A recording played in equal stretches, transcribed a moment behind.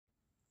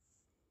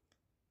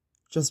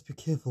Just be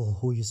careful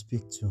who you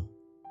speak to.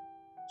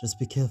 Just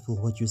be careful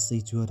what you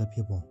say to other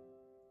people.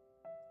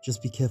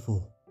 Just be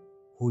careful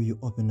who you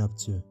open up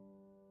to.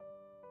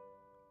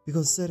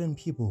 Because certain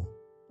people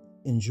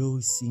enjoy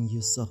seeing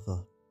you suffer.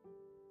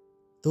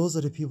 Those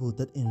are the people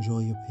that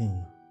enjoy your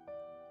pain.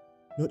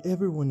 Not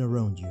everyone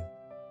around you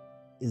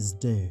is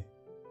there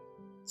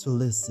to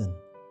listen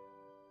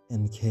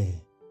and care.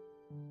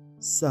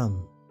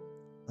 Some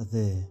are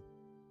there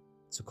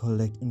to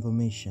collect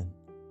information,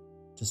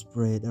 to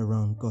spread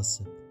around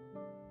gossip.